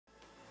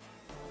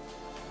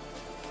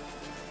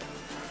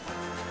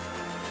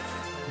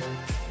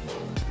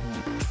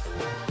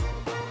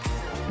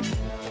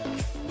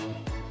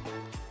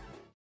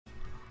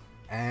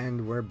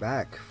And we're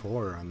back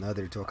for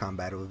another Dokkan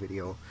battle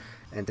video,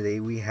 and today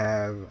we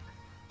have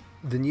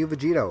the new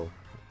Vegito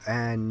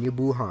and new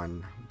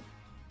Buhan.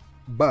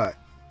 But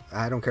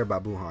I don't care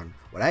about Buhan.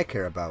 What I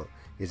care about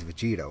is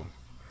Vegito.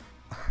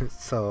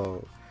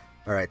 So,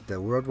 alright,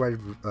 the worldwide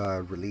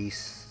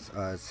release,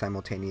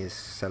 simultaneous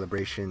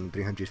celebration,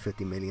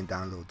 350 million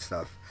download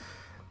stuff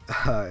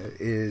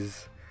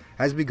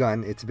has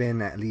begun. It's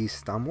been at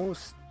least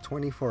almost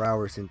 24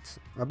 hours since,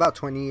 about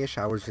 20-ish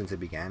hours since it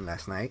began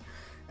last night.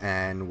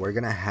 And we're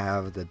gonna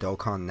have the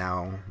Dokkan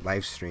Now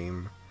live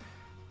stream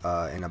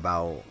in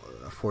about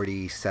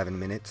 47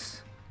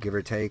 minutes, give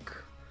or take.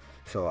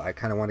 So I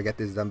kind of want to get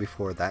this done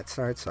before that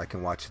starts so I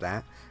can watch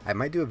that. I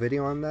might do a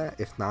video on that,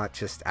 if not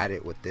just add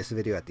it with this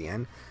video at the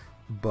end.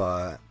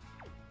 But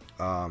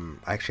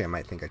actually I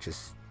might think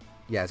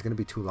yeah, it's gonna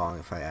be too long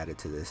if I add it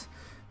to this.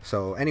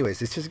 So anyways,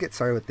 let's just get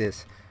started with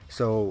this.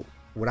 So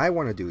what I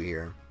want to do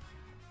here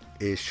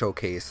is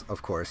showcase,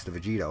 of course, the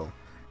Vegito.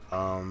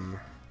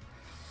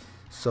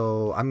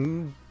 So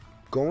I'm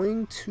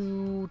going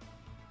to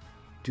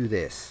do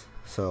this.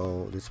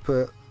 So let's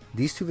put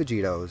these two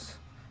Vegitos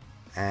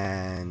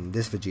and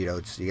this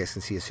Vegito so you guys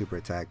can see a super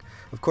attack.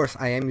 Of course,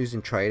 I am using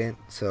Trident,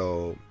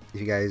 so if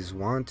you guys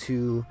want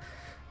to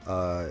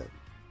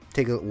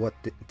take a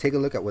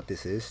look at what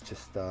this is,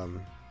 just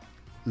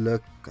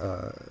look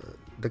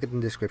at the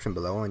description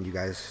below, and you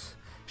guys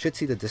should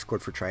see the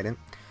Discord for Trident.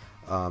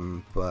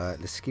 But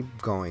let's keep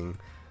going.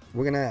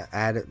 We're gonna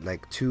add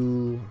like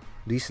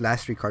these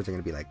last three cards are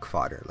gonna be like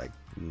fodder, like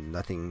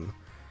nothing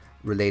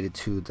related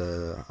to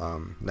the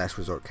last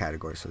resort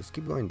category. So let's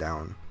keep going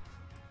down.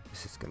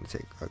 This is gonna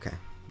take, okay,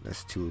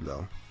 that's too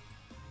low.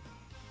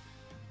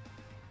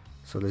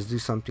 So let's do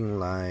something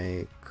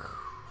like,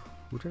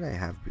 who did I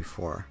have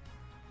before?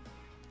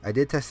 I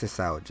did test this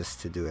out just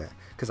to do it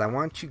because I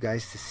want you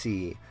guys to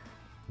see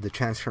the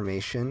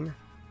transformation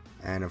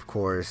and of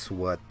course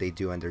what they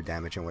do and their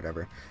damage and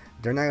whatever.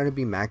 They're not going to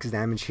be max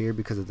damage here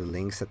because of the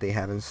links that they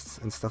have and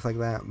stuff like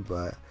that,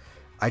 but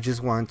I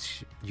just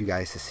want you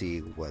guys to see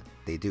what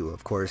they do.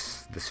 Of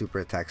course, the super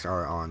attacks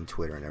are on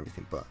Twitter and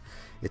everything, but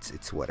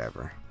it's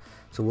whatever.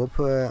 So we'll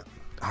put,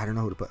 I don't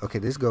know who to put. Okay,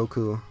 this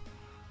Goku.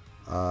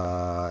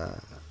 I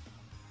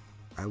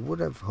would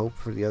have hoped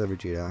for the other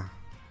Vegeta,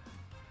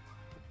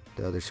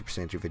 the other Super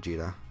Saiyan 3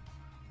 Vegeta,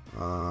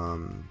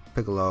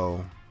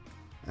 Piccolo,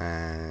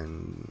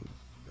 and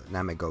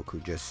Namek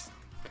Goku, just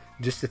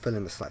to fill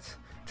in the slots,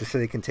 just so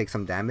they can take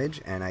some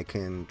damage and I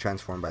can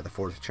transform by the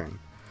 4th turn.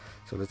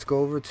 So let's go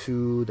over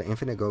to the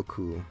Infinite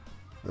Goku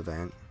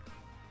event.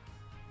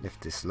 If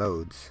this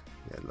loads,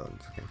 yeah, it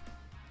loads, okay.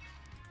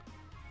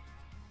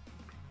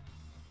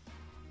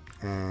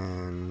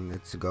 And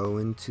let's go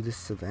into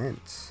this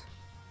event.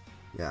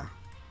 Yeah.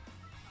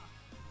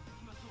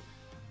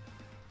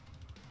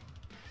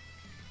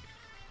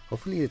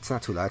 Hopefully it's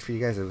not too loud for you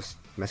guys. I was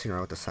messing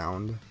around with the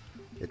sound.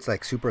 It's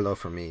like super low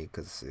for me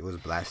because it was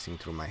blasting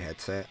through my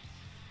headset.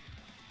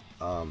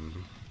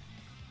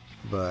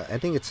 But I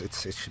think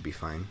it should be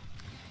fine.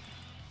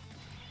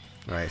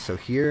 Alright, so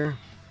here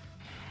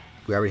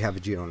we already have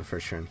Vegito on the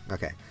first turn.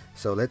 Okay,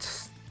 so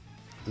let's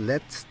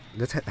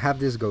have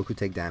this Goku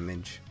take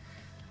damage.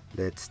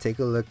 Let's take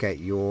a look at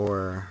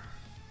your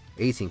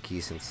 18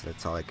 keys, since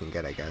that's all I can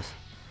get, I guess.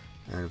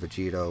 And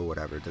Vegito,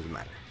 whatever, it doesn't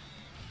matter.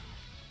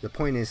 The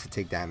point is to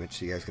take damage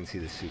so you guys can see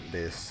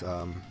this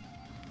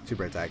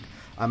super attack.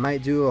 I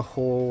might do a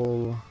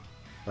whole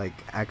like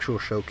actual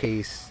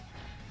showcase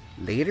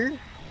later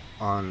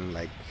on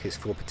like his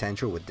full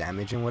potential with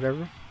damage and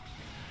whatever.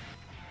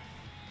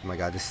 Oh my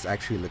god, this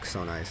actually looks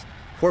so nice.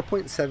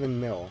 4.7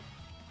 mil,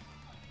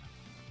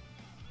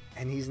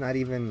 and he's not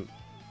even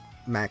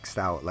maxed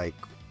out, like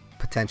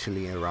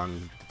potentially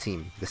around the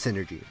team, the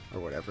synergy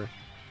or whatever.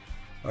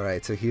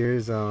 Alright, so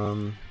here's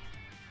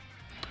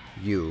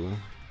you,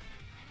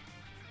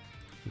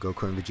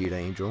 Goku and Vegeta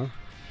Angel.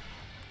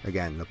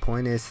 Again, the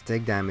point is to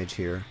take damage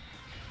here.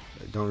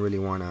 I don't really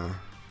want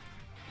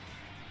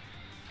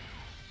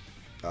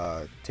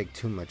to take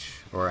too much,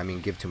 or I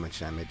mean give too much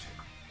damage.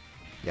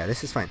 Yeah,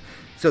 this is fine.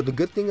 So the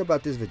good thing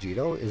about this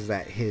Vegito is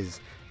that his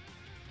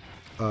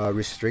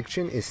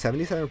restriction is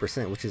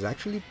 77%, which is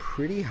actually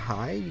pretty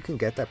high. You can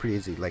get that pretty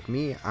easy. Like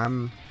me,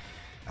 I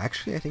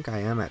think I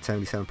am at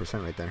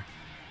 77% right there.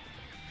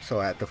 So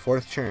at the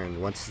 4th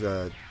turn, once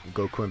the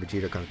Goku and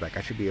Vegeta comes back,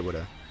 I should be able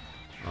to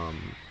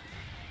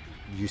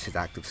use his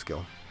active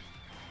skill.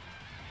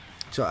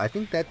 So I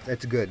think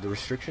that's good. The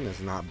restriction is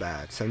not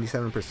bad.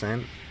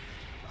 77%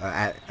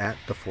 at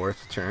the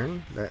 4th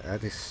turn.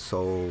 That is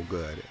so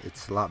good.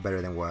 It's a lot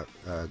better than what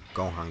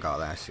Gohan got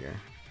last year.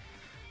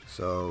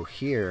 So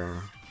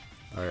here,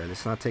 alright,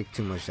 let's not take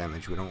too much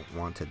damage. We don't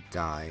want to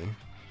die.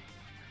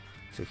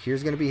 So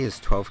here's gonna be his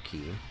 12th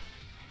key.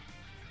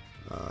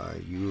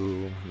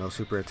 You no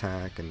super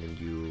attack, and then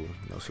you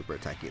no super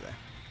attack either.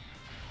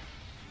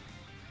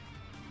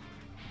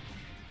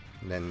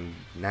 And then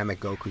Namek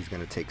Goku's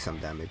gonna take some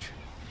damage.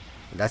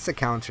 And that's the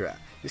counter.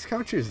 This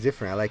counter is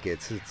different. I like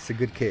it. It's a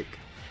good kick.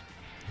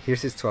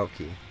 Here's his 12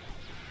 key.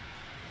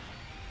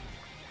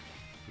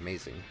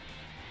 Amazing.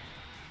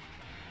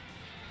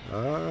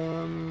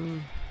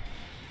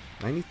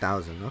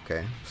 90,000.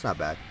 Okay, it's not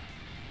bad.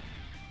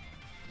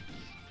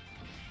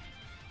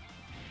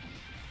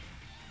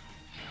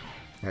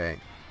 All right.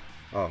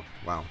 Oh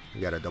wow,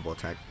 you got a double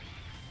attack.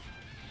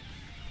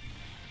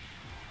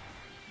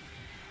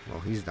 Well,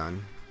 he's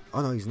done.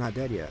 Oh no, he's not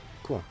dead yet.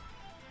 Cool.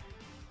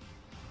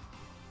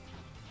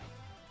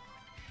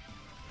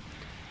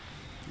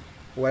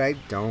 What I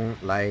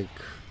don't like,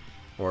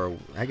 or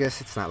I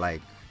guess it's not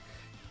like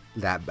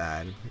that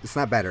bad. It's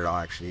not bad at all,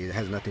 actually. It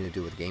has nothing to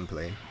do with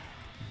gameplay.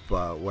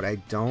 But what I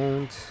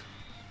didn't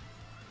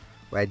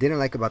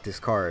like about this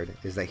card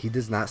is that he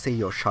does not say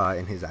Yosha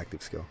in his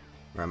active skill.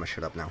 Alright, I'm gonna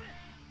shut up now.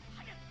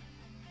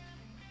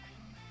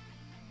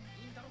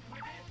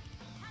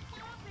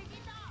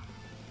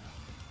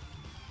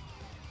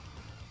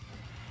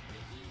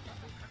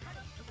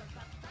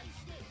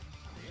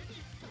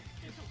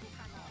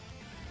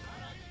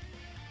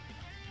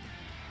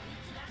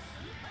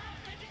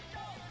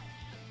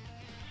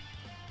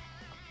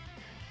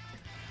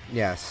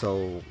 Yeah,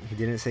 so he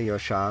didn't say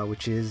Yosha,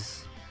 which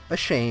is a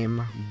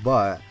shame,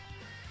 but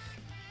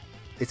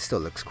it still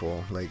looks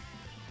cool. Like,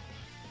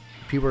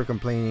 people are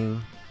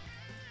complaining,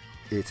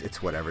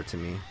 it's whatever to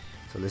me.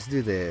 So let's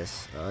do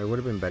this. It would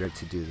have been better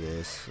to do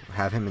this,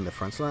 have him in the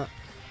front slot,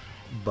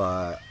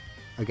 but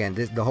again,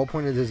 the whole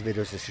point of this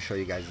video is just to show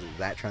you guys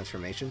that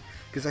transformation,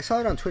 because I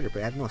saw it on Twitter, but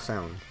it had no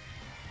sound.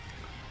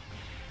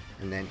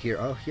 And then here,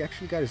 oh, he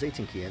actually got his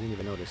 18 key. I didn't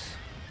even notice.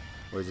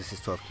 Or is this his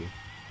 12 key?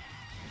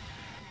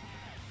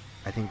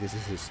 I think this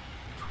is his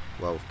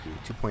 12 key,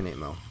 2.8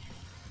 mil.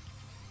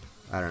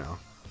 I don't know,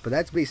 but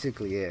that's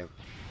basically it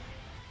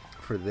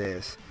for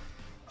this.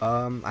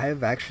 I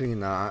have actually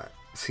not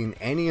seen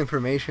any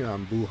information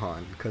on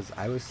Buhan because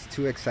I was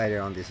too excited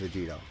on this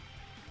Vegito.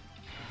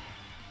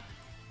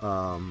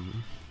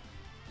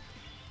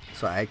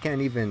 So I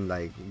can't even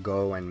like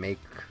go and make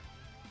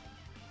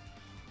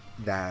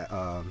that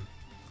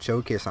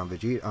showcase on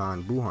Vegito,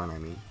 on Buhan, I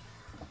mean.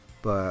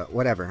 But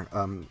whatever.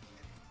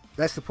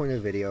 That's the point of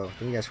the video.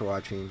 Thank you guys for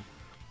watching.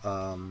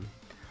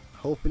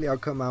 Hopefully I'll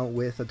come out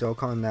with a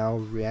Dokkan Now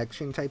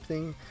reaction type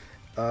thing.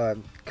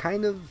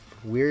 Kind of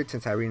weird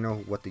since I already know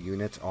what the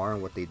units are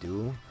and what they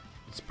do.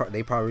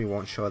 They probably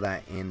won't show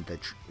that in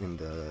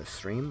the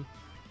stream,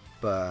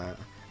 but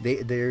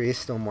there is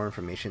still more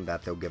information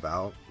that they'll give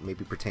out,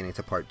 maybe pertaining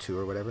to part 2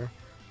 or whatever.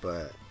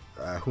 But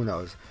who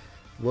knows?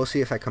 We'll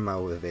see if I come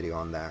out with a video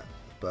on that.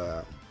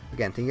 But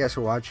again, thank you guys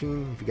for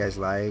watching. If you guys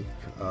like,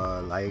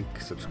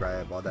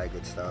 subscribe, all that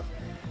good stuff.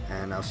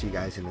 And I'll see you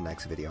guys in the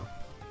next video.